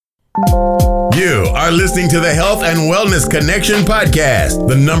You are listening to the Health and Wellness Connection podcast,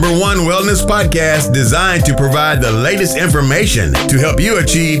 the #1 wellness podcast designed to provide the latest information to help you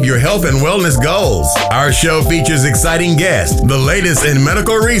achieve your health and wellness goals. Our show features exciting guests, the latest in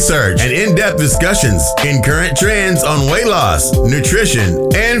medical research, and in-depth discussions in current trends on weight loss, nutrition,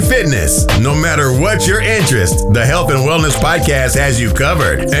 and fitness. No matter what your interest, the Health and Wellness podcast has you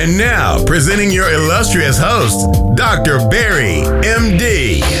covered. And now, presenting your illustrious host, Dr. Barry,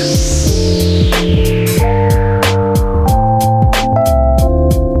 MD.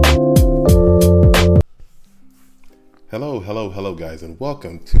 Hello guys, and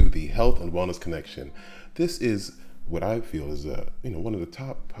welcome to the Health and Wellness Connection. This is what I feel is one of the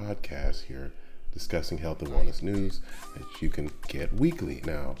top podcasts here discussing health and wellness news that you can get weekly.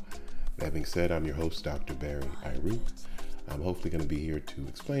 Now, that being said, I'm your host, Dr. Barry Iru. I'm hopefully going to be here to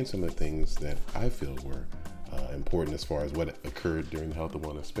explain some of the things that I feel were important as far as what occurred during the health and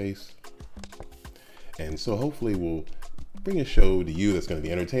wellness space. And so hopefully we'll bring a show to you that's going to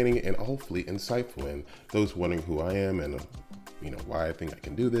be entertaining and hopefully insightful. And those wondering who I am and why I think I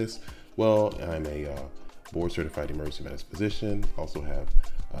can do this, well, I'm a board certified emergency medicine physician. Also have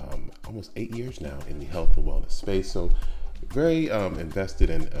almost 8 years now in the health and wellness space. So very invested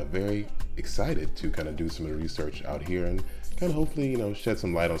and very excited to kind of do some of the research out here and kind of hopefully shed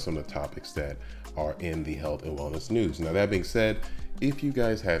some light on some of the topics that are in the health and wellness news. Now, that being said, if you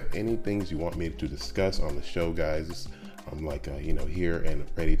guys have any things you want me to discuss on the show, guys, I'm here and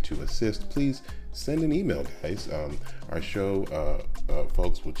ready to assist. Please send an email, guys. Our show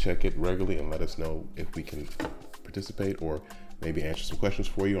folks will check it regularly and let us know if we can participate or maybe answer some questions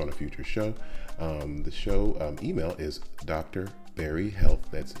for you on a future show. The show email is Dr. Barry Health.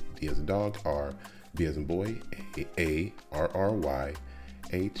 That's D as in dog, R, B as in boy, A R R Y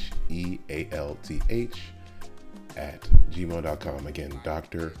HEALTH at gmail.com. Again,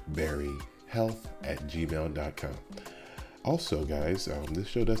 Dr. Barry Health at gmail.com. Also, guys, this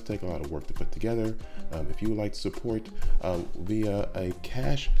show does take a lot of work to put together. If you would like to support via a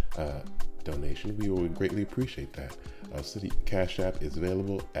cash donation, we would greatly appreciate that. City Cash App is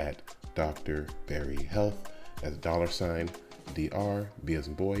available at Dr. Barry Health as $, DR, B as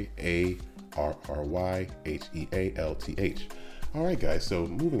in boy, A R R Y HEALTH. All right, guys, so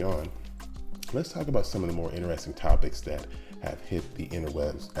moving on, let's talk about some of the more interesting topics that have hit the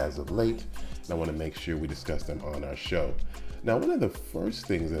interwebs as of late, and I want to make sure we discuss them on our show. Now, one of the first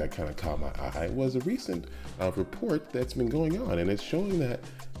things that kind of caught my eye was a recent report that's been going on, and it's showing that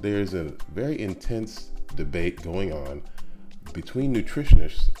there's a very intense debate going on between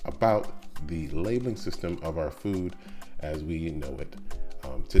nutritionists about the labeling system of our food as we know it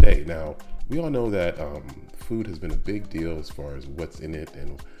today. Now, we all know that food has been a big deal as far as what's in it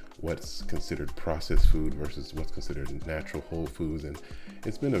and what's considered processed food versus what's considered natural whole foods. And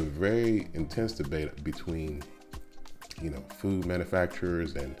it's been a very intense debate between, food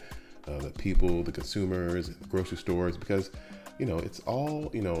manufacturers and the people, the consumers, and the grocery stores, because, it's all,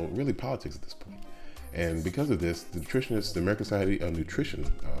 really politics at this point. And because of this, the nutritionists, the American Society of Nutrition,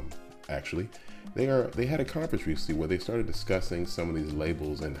 they had a conference recently where they started discussing some of these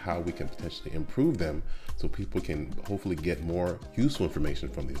labels and how we can potentially improve them so people can hopefully get more useful information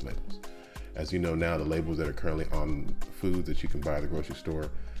from these labels. As you know now, the labels that are currently on foods that you can buy at the grocery store,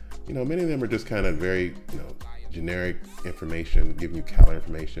 many of them are just kind of very, generic information, giving you calorie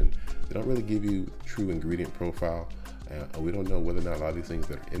information. They don't really give you true ingredient profile. We don't know whether or not a lot of these things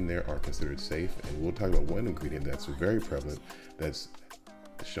that are in there are considered safe. And we'll talk about one ingredient that's very prevalent that's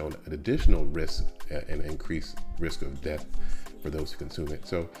shown an additional risk and increased risk of death for those who consume it.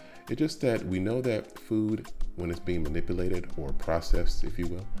 So it's just that we know that food, when it's being manipulated or processed, if you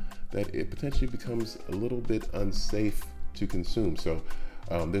will, that it potentially becomes a little bit unsafe to consume. So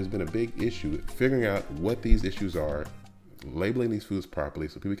there's been a big issue figuring out what these issues are, labeling these foods properly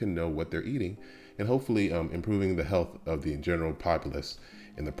so people can know what they're eating, and hopefully improving the health of the general populace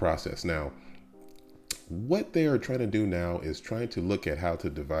in the process. Now, what they are trying to do now is trying to look at how to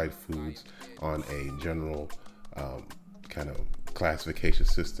divide foods on a general kind of classification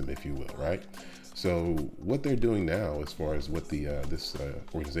system, if you will, right? So what they're doing now, as far as what this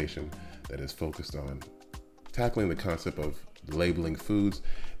organization that is focused on tackling the concept of labeling foods,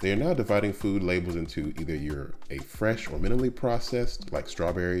 they are now dividing food labels into either you're a fresh or minimally processed, like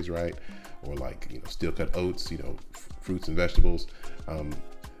strawberries, right? Or like, steel cut oats, fruits and vegetables.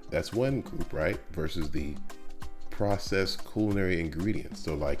 That's one group, right? Versus the processed culinary ingredients.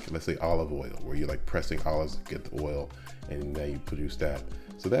 So like, let's say olive oil, where you're like pressing olives to get the oil and then you produce that.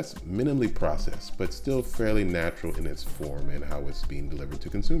 So that's minimally processed, but still fairly natural in its form and how it's being delivered to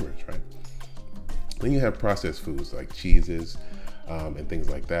consumers, right? Then you have processed foods like cheeses, and things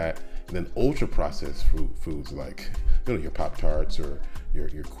like that. And then ultra processed foods like, your Pop-Tarts or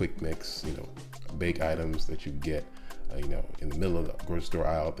your quick mix, baked items that you get, in the middle of the grocery store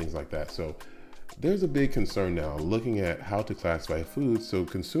aisle, things like that. So there's a big concern now looking at how to classify foods so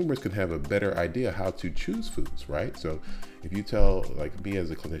consumers can have a better idea how to choose foods, right? So if you tell, like me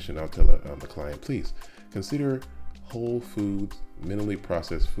as a clinician, I'll tell the client, please consider whole foods, minimally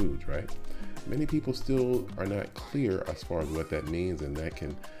processed foods, right? Many people still are not clear as far as what that means, and that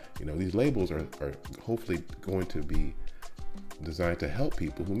can, these labels are hopefully going to be designed to help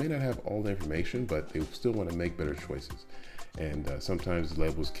people who may not have all the information, but they still want to make better choices. And sometimes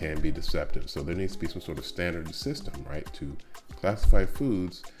labels can be deceptive. So there needs to be some sort of standard system, right, to classify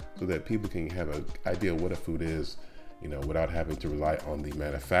foods so that people can have an idea of what a food is, without having to rely on the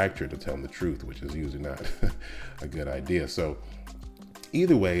manufacturer to tell them the truth, which is usually not a good idea. So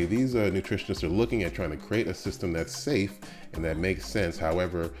either way, these nutritionists are looking at trying to create a system that's safe and that makes sense.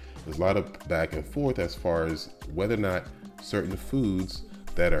 However, there's a lot of back and forth as far as whether or not certain foods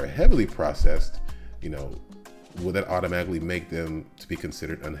that are heavily processed, will that automatically make them to be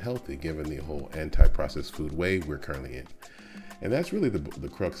considered unhealthy given the whole anti-processed food wave we're currently in. And that's really the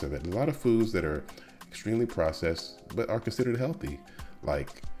crux of it. A lot of foods that are extremely processed but are considered healthy,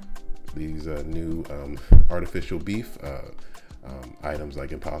 like these new artificial beef items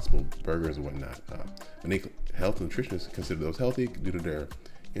like Impossible burgers and whatnot. Health nutritionists consider those healthy due to their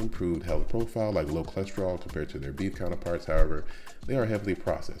improved health profile, like low cholesterol compared to their beef counterparts. However, they are heavily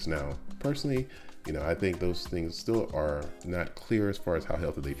processed. Now, personally, I think those things still are not clear as far as how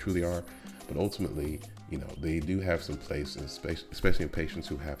healthy they truly are, but ultimately, they do have some place, especially in patients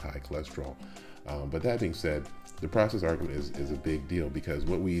who have high cholesterol. But that being said, the process argument is a big deal, because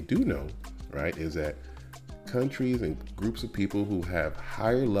what we do know, right, is that countries and groups of people who have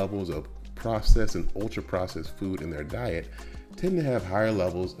higher levels of processed and ultra processed food in their diet tend to have higher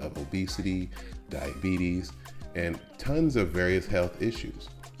levels of obesity, diabetes, and tons of various health issues.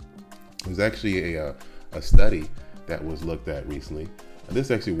 There's actually a study that was looked at recently. And this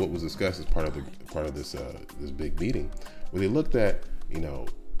is actually what was discussed as part of this big meeting, where they looked at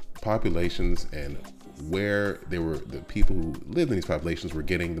populations and where the people who lived in these populations were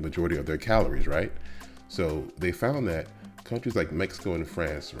getting the majority of their calories, right? So they found that countries like Mexico and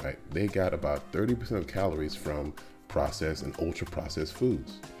France, right, they got about 30% of calories from processed and ultra processed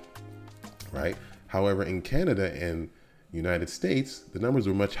foods, right? However, in Canada and United States, the numbers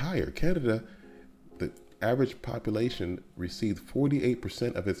were much higher. Canada, the average population received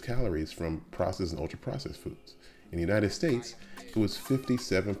 48% of its calories from processed and ultra processed foods. In the United States, it was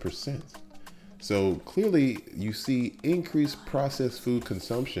 57%. So clearly you see increased processed food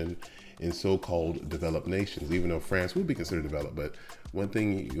consumption in so-called developed nations, even though France would be considered developed. But one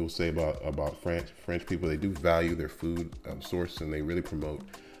thing you'll say about French people, they do value their food source, and they really promote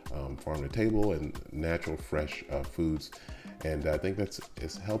farm to table and natural, fresh foods. And I think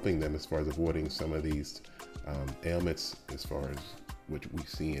it's helping them as far as avoiding some of these ailments, as far as which we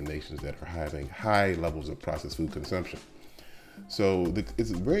see in nations that are having high levels of processed food consumption. So it's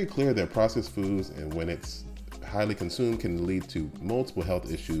very clear that processed foods, and when it's highly consumed, can lead to multiple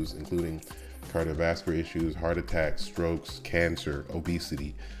health issues, including cardiovascular issues, heart attacks, strokes, cancer,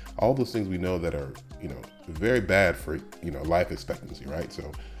 obesity, all those things we know that are, very bad for, life expectancy, right?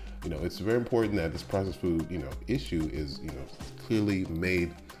 So, it's very important that this processed food, issue is, clearly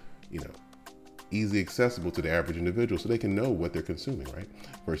made, easy accessible to the average individual so they can know what they're consuming, right?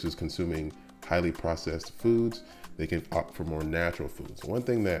 Versus consuming highly processed foods, they can opt for more natural foods. One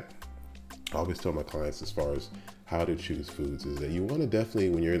thing that I always tell my clients as far as how to choose foods is that you want to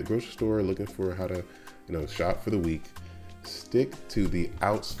definitely, when you're in the grocery store looking for how to, shop for the week, stick to the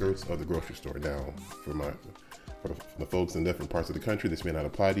outskirts of the grocery store. Now, for the folks in different parts of the country, this may not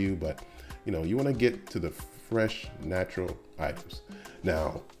apply to you, but you want to get to the fresh, natural items.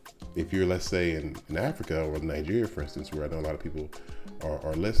 Now, if you're, let's say, in Africa or Nigeria, for instance, where I know a lot of people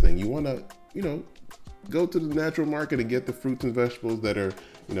are listening, you want to, go to the natural market and get the fruits and vegetables that are,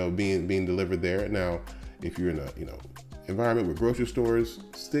 being delivered there. Now, if you're in a, environment with grocery stores,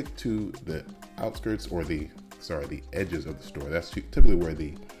 stick to the outskirts or the edges of the store. That's typically where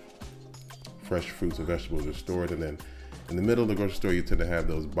the fresh fruits and vegetables are stored. And then in the middle of the grocery store, you tend to have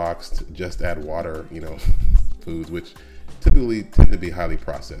those boxed, just add water, foods, which typically tend to be highly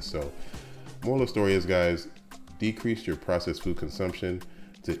processed. So moral of the story is, guys, decrease your processed food consumption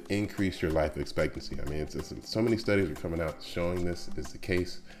to increase your life expectancy. I mean, it's so many studies are coming out showing this is the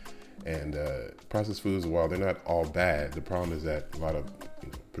case. And processed foods, while they're not all bad, the problem is that a lot of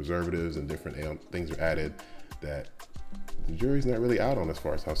preservatives and different things are added that the jury's not really out on as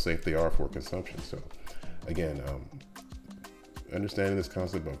far as how safe they are for consumption. So again, understanding this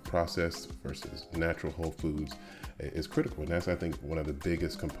concept of processed versus natural whole foods is critical. And that's, I think, one of the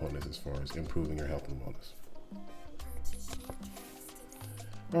biggest components as far as improving your health and wellness.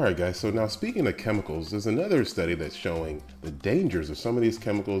 All right, guys. So now, speaking of chemicals, there's another study that's showing the dangers of some of these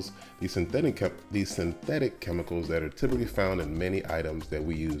chemicals, these synthetic chemicals that are typically found in many items that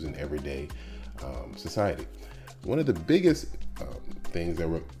we use in everyday society. One of the biggest things that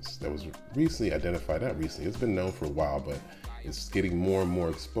was recently identified, not recently, it's been known for a while, but it's getting more and more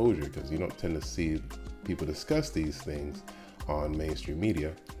exposure because you don't tend to see people discuss these things on mainstream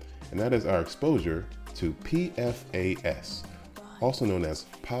media, and that is our exposure to PFAS, also known as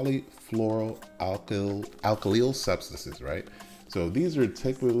polyfluoroalkyl substances, right? So these are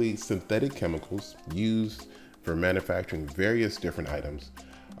typically synthetic chemicals used for manufacturing various different items.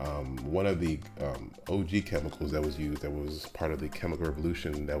 One of the OG chemicals that was used, that was part of the chemical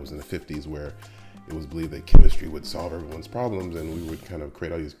revolution that was in the 50s, where it was believed that chemistry would solve everyone's problems and we would kind of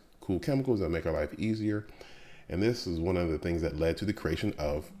create all these cool chemicals that make our life easier. And this is one of the things that led to the creation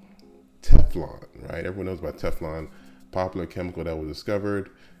of Teflon, right? Everyone knows about Teflon, popular chemical that was discovered,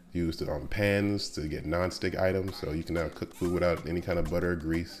 used on pans to get non-stick items. So you can now cook food without any kind of butter or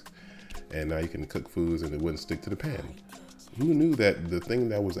grease. And now you can cook foods and it wouldn't stick to the pan. Who knew that the thing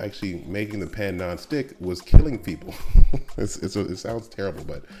that was actually making the pan non-stick was killing people? It sounds terrible,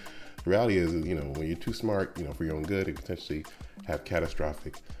 but the reality is, when you're too smart, for your own good, it potentially have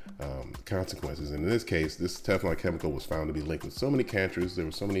catastrophic consequences. And in this case, this Teflon chemical was found to be linked with so many cancers. There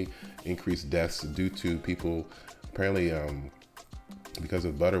were so many increased deaths due to people apparently because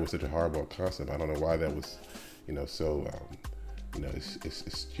of butter was such a horrible concept. I don't know why that was, so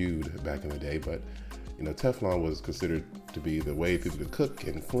it's skewed back in the day, but Teflon was considered to be the way people could cook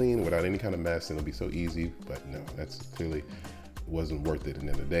and clean without any kind of mess, and it'll be so easy. But no, that's clearly wasn't worth it. And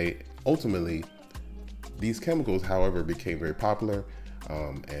in the day, ultimately, these chemicals, however, became very popular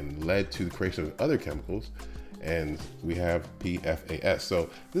and led to the creation of other chemicals. And we have PFAS. So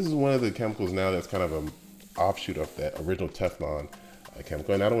this is one of the chemicals now that's kind of an offshoot of that original Teflon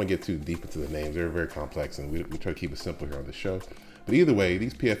chemical. And I don't want to get too deep into the names. They're very complex, and we try to keep it simple here on the show. But either way,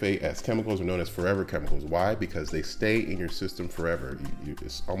 these PFAS chemicals are known as forever chemicals. Why? Because they stay in your system forever.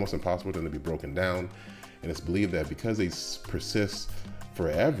 It's almost impossible for them to be broken down. And it's believed that because they persist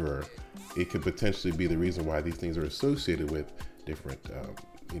forever, it could potentially be the reason why these things are associated with different,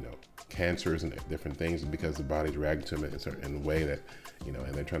 cancers and different things, because the body's reacting to them in a way that,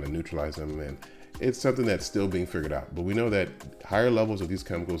 and they're trying to neutralize them. And it's something that's still being figured out. But we know that higher levels of these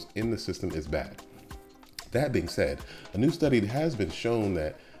chemicals in the system is bad. That being said, a new study has been shown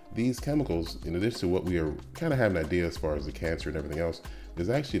that these chemicals, in addition to what we are kind of having an idea as far as the cancer and everything else, there's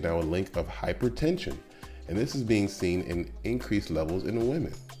actually now a link of hypertension. And this is being seen in increased levels in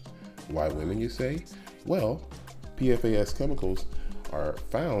women. Why women, you say? Well, PFAS chemicals are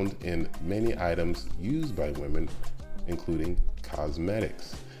found in many items used by women, including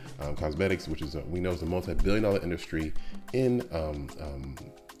cosmetics. Cosmetics, which is we know is a multi-billion-dollar industry in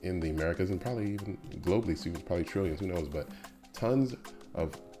the Americas and probably even globally, so probably trillions, who knows, but tons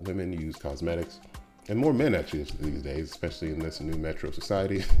of women use cosmetics, and more men actually these days, especially in this new metro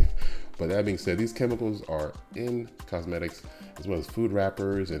society. But that being said, these chemicals are in cosmetics as well as food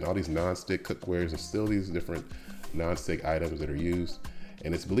wrappers and all these non-stick cookwares and still these different non-stick items that are used.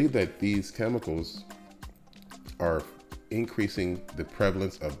 And it's believed that these chemicals are increasing the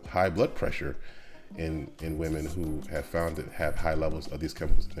prevalence of high blood pressure in women who have found to have high levels of these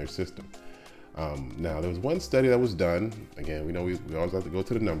chemicals in their system. Now, there was one study that was done. Again, we know we always have to go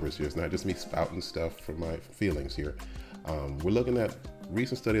to the numbers here. It's not just me spouting stuff from my feelings here. We're looking at a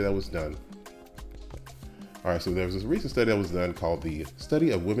recent study that was done. All right, so there was this recent study that was done called the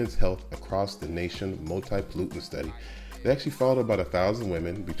Study of Women's Health Across the Nation Multi-Pollutant Study. They actually followed about 1,000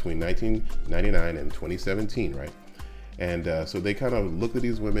 women between 1999 and 2017, right? And so they kind of looked at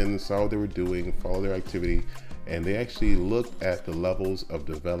these women, saw what they were doing, followed their activity, and they actually looked at the levels of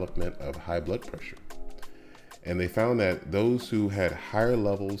development of high blood pressure. And they found that those who had higher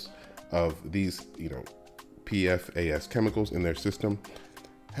levels of these, PFAS chemicals in their system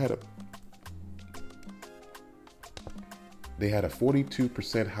had a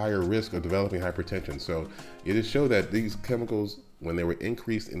 42% higher risk of developing hypertension. So it just showed that these chemicals, when they were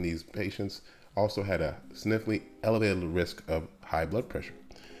increased in these patients, also had a significantly elevated risk of high blood pressure.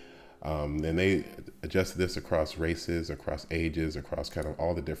 And they adjusted this across races, across ages, across kind of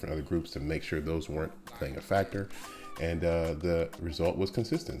all the different other groups to make sure those weren't playing a factor. And the result was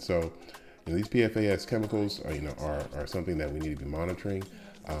consistent. So these PFAS chemicals are something that we need to be monitoring.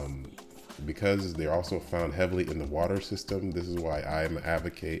 Because they're also found heavily in the water system. This is why I'm an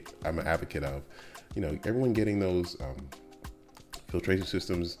advocate of, everyone getting those filtration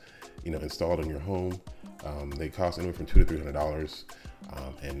systems, installed in your home. They cost anywhere from $200 to $300,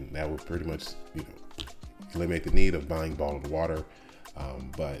 and that will pretty much, eliminate the need of buying bottled water.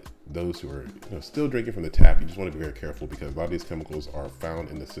 But those who are still drinking from the tap, you just want to be very careful, because a lot of these chemicals are found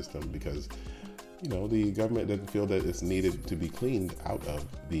in the system because the government doesn't feel that it's needed to be cleaned out of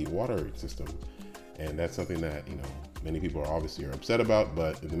the water system. And that's something that, many people are obviously upset about.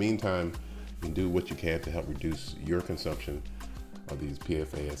 But in the meantime, you can do what you can to help reduce your consumption of these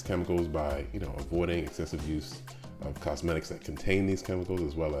PFAS chemicals by, avoiding excessive use of cosmetics that contain these chemicals,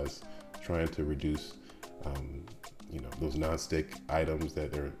 as well as trying to reduce, those non-stick items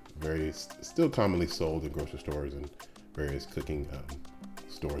that are still commonly sold in grocery stores and various cooking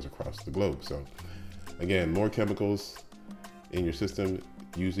stores across the globe. So again, more chemicals in your system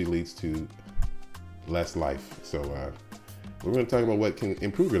usually leads to less life. So we're going to talk about what can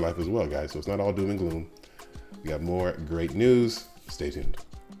improve your life as well, guys. So it's not all doom and gloom. We got more great news. Stay tuned.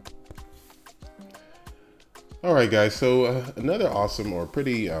 All right, guys. So another awesome, or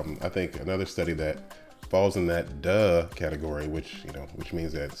pretty, I think another study that falls in that category, which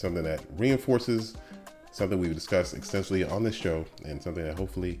means that something that reinforces something we've discussed extensively on this show, and something that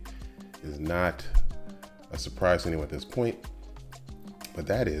hopefully is not a surprise to anyone at this point. But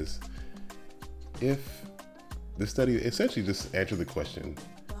that is, if the study essentially just answers the question,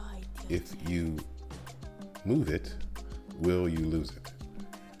 if you move it, will you lose it?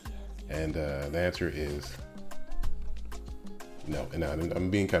 And the answer is no. And I'm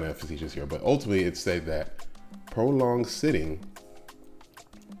being kind of facetious here, but ultimately it said that prolonged sitting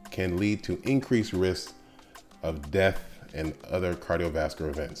can lead to increased risk of death and other cardiovascular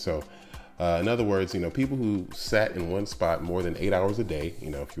events. So in other words, people who sat in one spot more than 8 hours a day,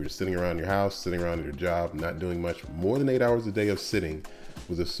 if you were sitting around your house, sitting around at your job, not doing much, more than 8 hours a day of sitting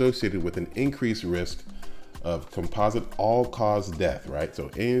was associated with an increased risk of composite all-cause death, right?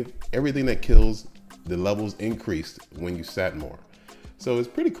 So everything that kills, the levels increased when you sat more. So it's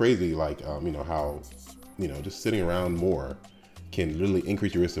pretty crazy, how, just sitting around more can literally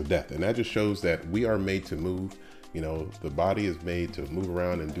increase your risk of death. And that just shows that we are made to move. The body is made to move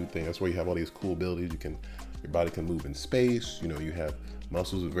around and do things. That's why you have all these cool abilities. Your body can move in space. You have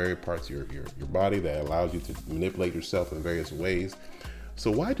muscles in various parts of your body that allows you to manipulate yourself in various ways.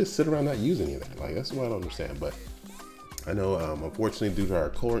 So why just sit around not using any of that? That's what I don't understand. But I know, unfortunately, due to our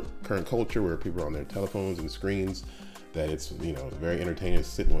current culture where people are on their telephones and screens, that it's, very entertaining to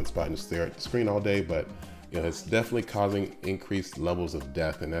sit in one spot and stare at the screen all day. But, it's definitely causing increased levels of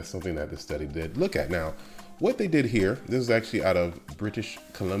death. And that's something that this study did look at. Now, what they did here, this is actually out of British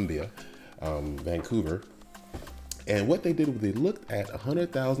Columbia, Vancouver. And what they did was they looked at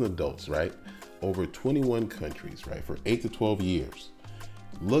 100,000 adults, right, over 21 countries, right, for 8 to 12 years.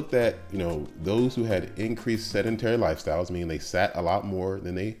 Looked at, those who had increased sedentary lifestyles, meaning they sat a lot more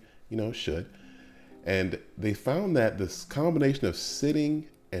than they, should. And they found that this combination of sitting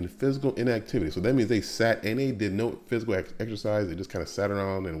and physical inactivity, so that means they sat and they did no physical exercise, they just kind of sat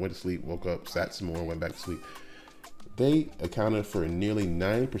around and went to sleep, woke up, sat some more, went back to sleep. They accounted for nearly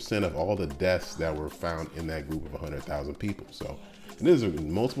 9% of all the deaths that were found in that group of 100,000 people. So, and this is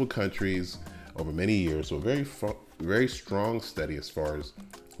in multiple countries over many years. So very strong study as far as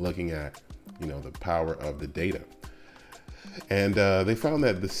looking at, the power of the data. And they found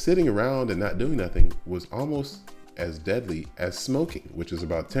that the sitting around and not doing nothing was almost as deadly as smoking, which is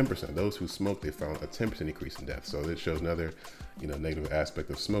about 10%. Those who smoke, they found a 10% increase in death. So this shows another, negative aspect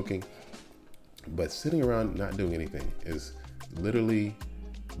of smoking. But sitting around not doing anything is literally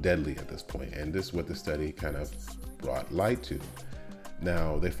deadly at this point. And this is what the study kind of brought light to.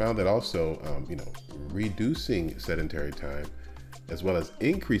 Now, they found that also, reducing sedentary time as well as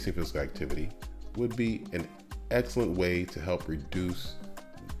increasing physical activity would be an excellent way to help reduce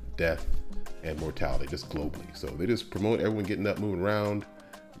death and mortality just globally. So they just promote everyone getting up, moving around.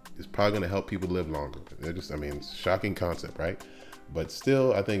 It's probably going to help people live longer. It's a shocking concept, right? But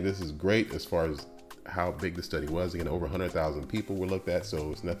still, I think this is great as far as how big the study was. Again, over 100,000 people were looked at,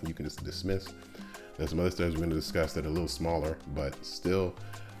 so it's nothing you can just dismiss. There's some other studies we're going to discuss that are a little smaller, but still,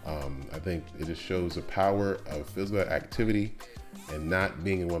 I think it just shows the power of physical activity and not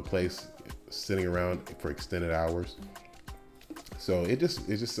being in one place, sitting around for extended hours. So it's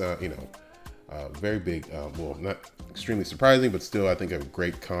just very big, not extremely surprising, but still I think a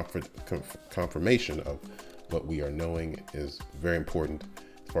great confirmation of what we are knowing is very important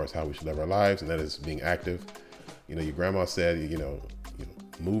as far as how we should live our lives, and that is being active. Your grandma said,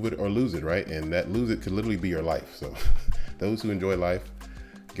 move it or lose it, right? And that lose it could literally be your life. So those who enjoy life,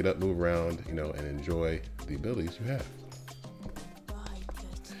 get up, move around, and enjoy the abilities you have.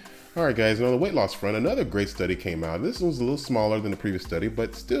 All right, guys, and on the weight loss front, another great study came out. This was a little smaller than the previous study,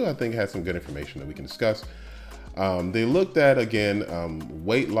 but still I think has some good information that we can discuss. They looked at, again,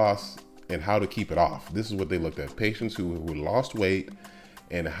 weight loss and how to keep it off. This is what they looked at. Patients who lost weight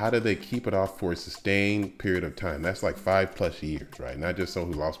and how do they keep it off for a sustained period of time. That's like 5+ years, right? Not just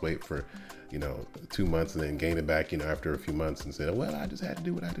someone who lost weight for 2 months and then gained it back, after a few months and said, well, I just had to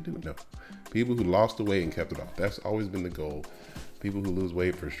do what I had to do. No, people who lost the weight and kept it off. That's always been the goal. People who lose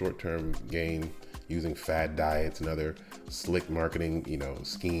weight for short-term gain using fad diets and other slick marketing,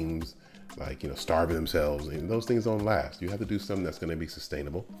 schemes, like, starving themselves, and those things don't last. You have to do something that's going to be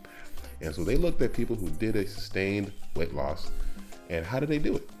sustainable. And so they looked at people who did a sustained weight loss, and how did they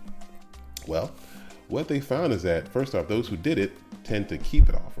do it? Well, what they found is that, first off, those who did it tend to keep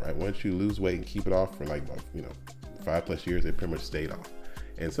it off, right? Once you lose weight and keep it off for 5+ years, they pretty much stayed off.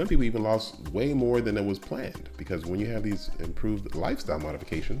 And some people even lost way more than it was planned, because when you have these improved lifestyle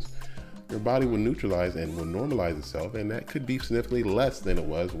modifications, your body will neutralize and will normalize itself, and that could be significantly less than it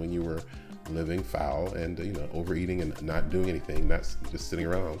was when you were living foul and overeating and not doing anything, not just sitting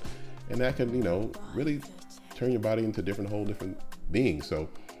around. And that can really turn your body into whole different being. So,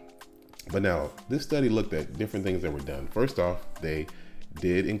 but now this study looked at different things that were done. First off, they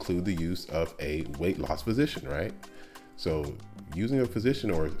did include the use of a weight loss physician, right? So using a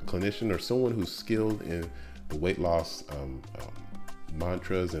physician or a clinician or someone who's skilled in the weight loss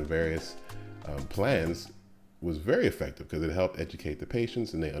mantras and various plans was very effective, because it helped educate the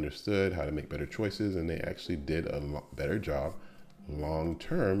patients and they understood how to make better choices, and they actually did a better job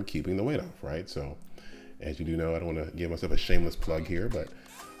long-term keeping the weight off, right? So as you do know, I don't want to give myself a shameless plug here, but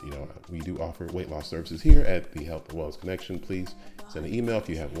we do offer weight loss services here at the Health and Wellness Connection. Please send an email if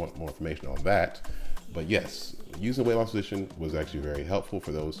you want more information on that. But yes, using a weight loss physician was actually very helpful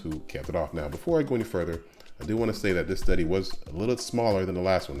for those who kept it off. Now, before I go any further, I do want to say that this study was a little smaller than the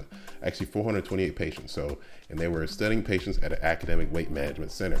last one, actually 428 patients. And they were studying patients at an academic weight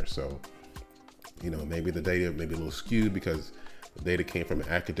management center. So, maybe the data may be a little skewed because the data came from an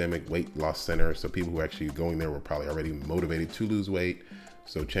academic weight loss center. So people who actually going there were probably already motivated to lose weight.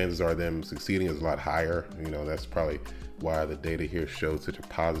 So chances are them succeeding is a lot higher. That's probably why the data here shows such a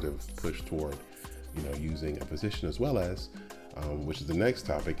positive push toward, using a physician, as well as, which is the next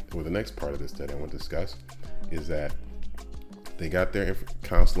topic or the next part of this study I want to discuss, is that they got their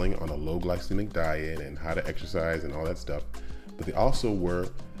counseling on a low glycemic diet and how to exercise and all that stuff. But they also were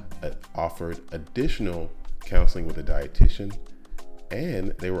offered additional counseling with a dietitian,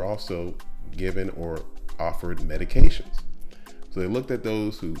 and they were also given or offered medications. So they looked at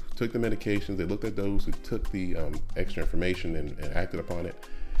those who took the medications, they looked at those who took the extra information and acted upon it.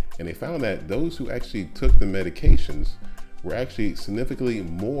 And they found that those who actually took the medications were actually significantly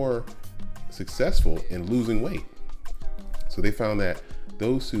more successful in losing weight. So they found that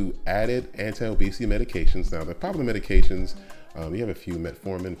those who added anti-obesity medications, now the popular medications, you have a few,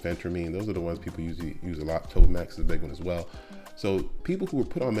 metformin, phentermine, those are the ones people usually use a lot. Topamax is a big one as well. So people who were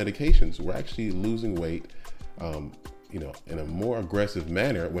put on medications were actually losing weight, in a more aggressive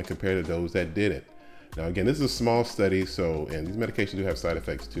manner when compared to those that didn't. Now, again, this is a small study, and these medications do have side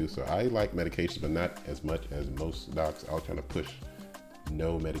effects too. So I like medications, but not as much as most docs. I'll try to push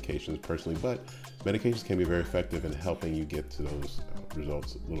no medications personally, but medications can be very effective in helping you get to those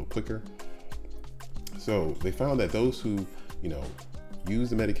results a little quicker. So they found that those who, use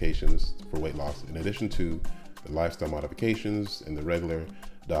the medications for weight loss, in addition to the lifestyle modifications and the regular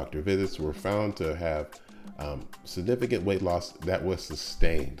doctor visits, were found to have significant weight loss that was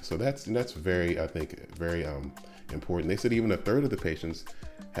sustained. So that's very, I think, very important. They said even a third of the patients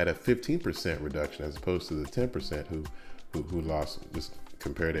had a 15% reduction as opposed to the 10% who lost, just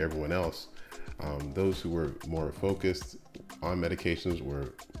compared to everyone else. Those who were more focused on medications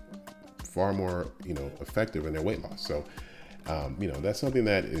were far more, effective in their weight loss. So, that's something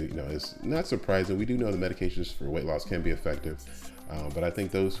that, is not surprising. We do know the medications for weight loss can be effective. But I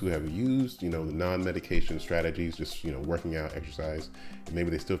think those who have used, the non-medication strategies, just, working out, exercise, and maybe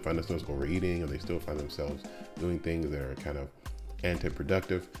they still find themselves overeating, or they still find themselves doing things that are kind of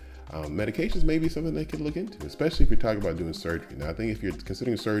anti-productive. Medications may be something they could look into, especially if you're talking about doing surgery. Now, I think if you're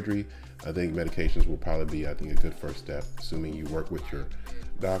considering surgery, I think medications will probably be, a good first step, assuming you work with your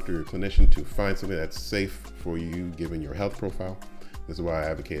doctor or clinician to find something that's safe for you, given your health profile. This is why I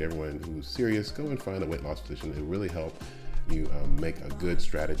advocate everyone who's serious, go and find a weight loss physician. It will really help you make a good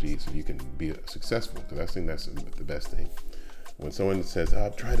strategy so you can be successful, because I think that's the best thing. When someone says,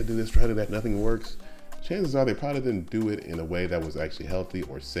 try to do this, try to do that, nothing works, chances are they probably didn't do it in a way that was actually healthy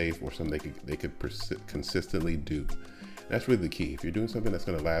or safe or something they could consistently do. That's really the key. If you're doing something that's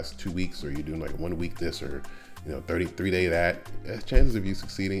going to last 2 weeks, or you're doing like 1 week this or 33-day that, chances of you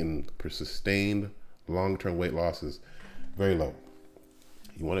succeeding in sustained long-term weight loss is very low.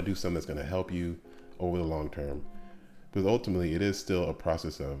 You want to do something that's going to help you over the long term, because ultimately it is still a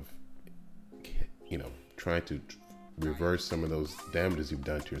process of, trying to reverse some of those damages you've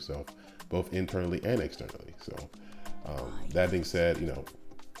done to yourself, both internally and externally. So that being said,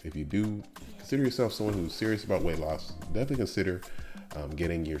 if you do consider yourself someone who's serious about weight loss, definitely consider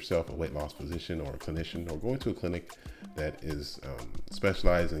getting yourself a weight loss physician or a clinician, or going to a clinic that is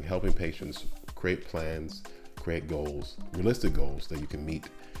specialized in helping patients create plans, create goals, realistic goals that you can meet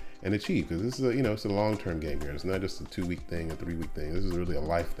and achieve. Because this is it's a long-term game here. It's not just a 2-week thing, a 3-week thing. This is really a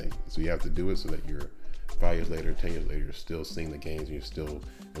life thing. So you have to do it so that you're 5 years later, 10 years later, you're still seeing the gains and you're still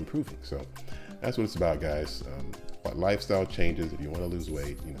improving. So that's what it's about, guys. Lifestyle changes. If you want to lose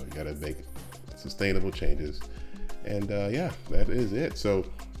weight, you got to make sustainable changes. And that is it. So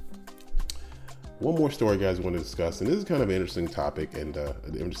one more story, guys, I want to discuss, and this is kind of an interesting topic and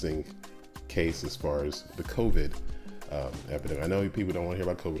an interesting case as far as the COVID epidemic. I know people don't want to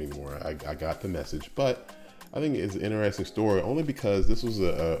hear about COVID anymore. I got the message, but I think it's an interesting story only because this was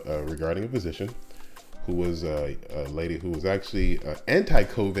regarding a physician who was a lady who was actually an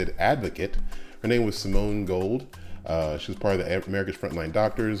anti-COVID advocate. Her name was Simone Gold. She was part of the America's Frontline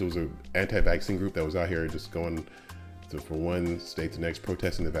Doctors. It was an anti-vaccine group that was out here just going from one state to the next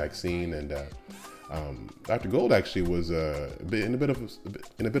protesting the vaccine. And Dr. Gold actually was in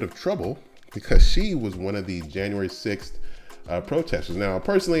a bit of trouble because she was one of the January 6th protesters. Now,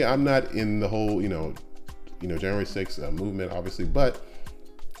 personally, I'm not in the whole January 6th movement, obviously, but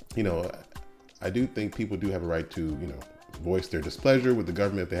I do think people do have a right to voice their displeasure with the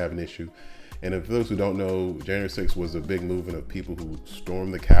government if they have an issue. And for those who don't know, January 6th was a big movement of people who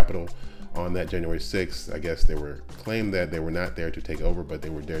stormed the Capitol on that January 6th. I guess they were claimed that they were not there to take over, but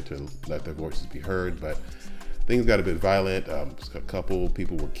they were there to let their voices be heard. But things got a bit violent. A couple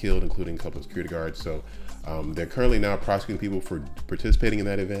people were killed, including a couple of security guards. So they're currently now prosecuting people for participating in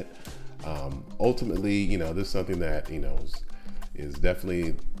that event. Ultimately, this is something that, is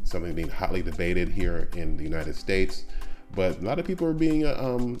definitely something being hotly debated here in the United States. But a lot of people are being,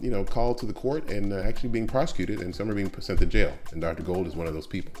 called to the court and actually being prosecuted, and some are being sent to jail. And Dr. Gold is one of those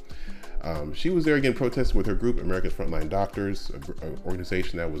people. She was there again protesting with her group, America's Frontline Doctors, an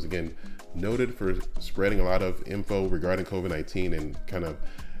organization that was again noted for spreading a lot of info regarding COVID-19 and kind of,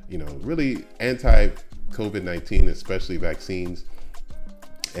 really anti-COVID-19, especially vaccines.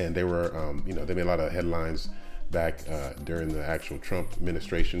 And they were, they made a lot of headlines back during the actual Trump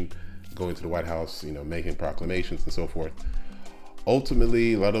administration, going to the White House, making proclamations and so forth.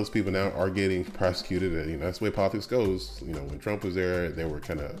 Ultimately, a lot of those people now are getting prosecuted. And, that's the way politics goes. When Trump was there, they were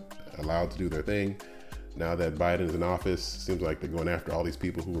kind of allowed to do their thing. Now that Biden is in office, it seems like they're going after all these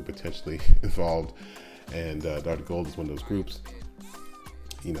people who were potentially involved. And Dr. Gold is one of those groups.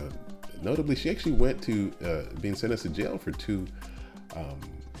 Notably, she actually went to being sentenced to jail for 2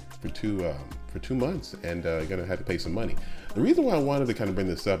 months and gonna have to pay some money. The reason why I wanted to kind of bring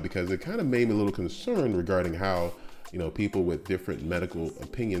this up, because it kind of made me a little concerned regarding how people with different medical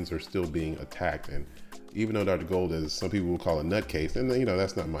opinions are still being attacked. And even though Dr. Gold is, some people will call a nutcase, and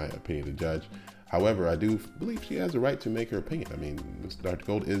that's not my opinion to judge. However, I do believe she has a right to make her opinion. I mean, Dr.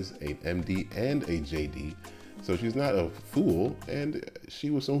 Gold is an MD and a JD, so she's not a fool. And she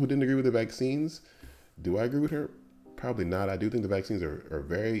was someone who didn't agree with the vaccines. Do I agree with her? Probably not. I do think the vaccines are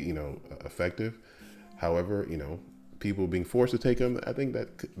very, effective. However, people being forced to take them, I think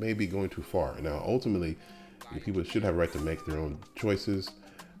that may be going too far. Now, ultimately, people should have a right to make their own choices,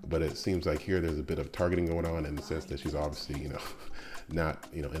 but it seems like here there's a bit of targeting going on in the sense that she's obviously, not,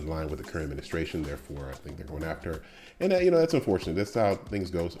 in line with the current administration. Therefore, I think they're going after her. And, that's unfortunate. That's how things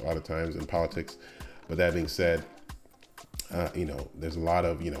go a lot of times in politics. But that being said, there's a lot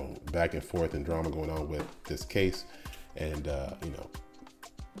of, back and forth and drama going on with this case. And,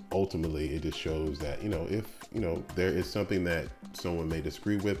 ultimately it just shows that, if, there is something that someone may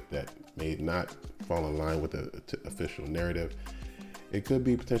disagree with that may not fall in line with the official narrative, it could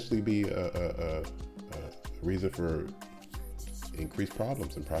be potentially be a reason for increased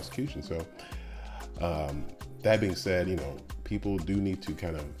problems and prosecution. So, that being said, people do need to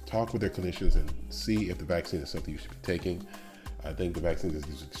kind of talk with their clinicians and see if the vaccine is something you should be taking. I think the vaccine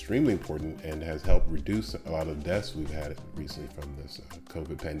is extremely important and has helped reduce a lot of deaths we've had recently from this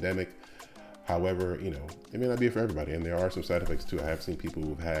COVID pandemic. However, it may not be for everybody, and there are some side effects too. I have seen people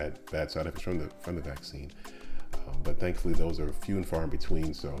who've had bad side effects from the vaccine, but thankfully those are few and far in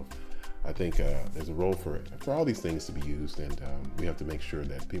between. So I think there's a role for all these things to be used, and we have to make sure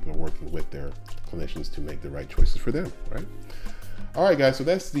that people are working with their clinicians to make the right choices for them, right? All right, guys, so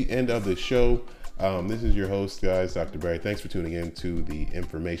that's the end of the show. This is your host, guys, Dr. Barry. Thanks for tuning in to the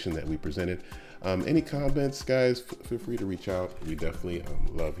information that we presented. Any comments, guys, feel free to reach out. We definitely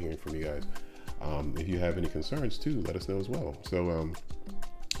love hearing from you guys. If you have any concerns, too, let us know as well. So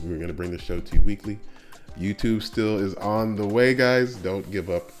we're going to bring the show to you weekly. YouTube still is on the way, guys. Don't give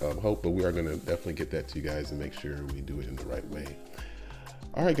up hope, but we are going to definitely get that to you guys and make sure we do it in the right way.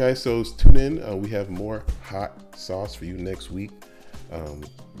 All right, guys, so tune in. We have more hot sauce for you next week,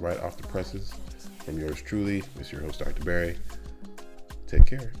 right off the presses. From yours truly, it's your host, Dr. Barry. Take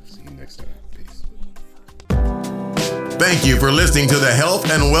care. See you next time. Peace. Thank you for listening to the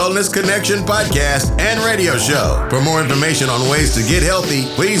Health and Wellness Connection podcast and radio show. For more information on ways to get healthy,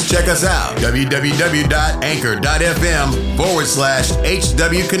 please check us out.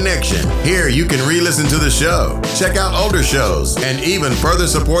 www.anchor.fm/HW Connection. Here you can re-listen to the show, check out older shows, and even further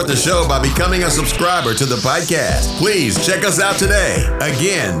support the show by becoming a subscriber to the podcast. Please check us out today.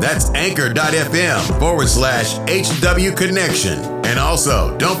 Again, that's anchor.fm/HW Connection. And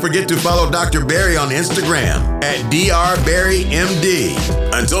also, don't forget to follow Dr. Barry on Instagram at drbarrymd.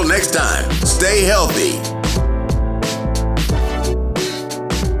 Until next time, stay healthy.